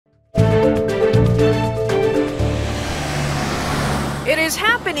is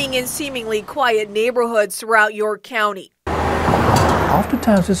happening in seemingly quiet neighborhoods throughout York County.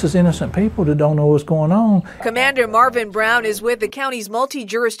 Oftentimes, this is innocent people that don't know what's going on. Commander Marvin Brown is with the county's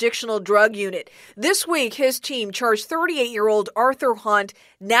multi-jurisdictional drug unit. This week, his team charged 38-year-old Arthur Hunt,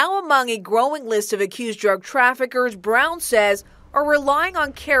 now among a growing list of accused drug traffickers Brown says are relying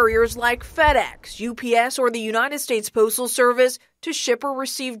on carriers like FedEx, UPS, or the United States Postal Service to ship or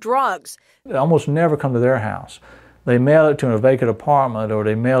receive drugs. They almost never come to their house. They mail it to a vacant apartment or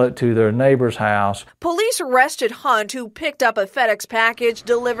they mail it to their neighbor's house. Police arrested Hunt, who picked up a FedEx package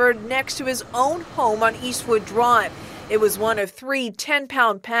delivered next to his own home on Eastwood Drive. It was one of 3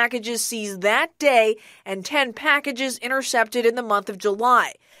 10-pound packages seized that day and 10 packages intercepted in the month of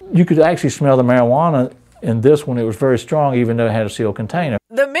July. You could actually smell the marijuana in this one. It was very strong, even though it had a sealed container.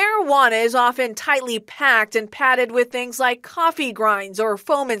 The marijuana is often tightly packed and padded with things like coffee grinds or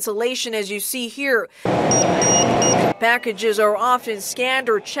foam insulation, as you see here. Packages are often scanned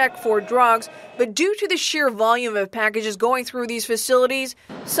or checked for drugs, but due to the sheer volume of packages going through these facilities,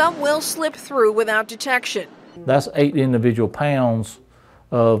 some will slip through without detection. That's 8 individual pounds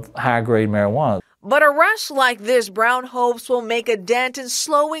of high-grade marijuana. But arrests like this, Brown hopes, will make a dent in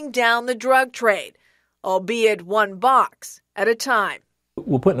slowing down the drug trade, albeit one box at a time.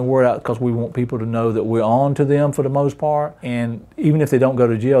 We're putting the word out because we want people to know that we're on to them for the most part, and even if they don't go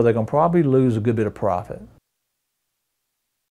to jail, they're going to probably lose a good bit of profit.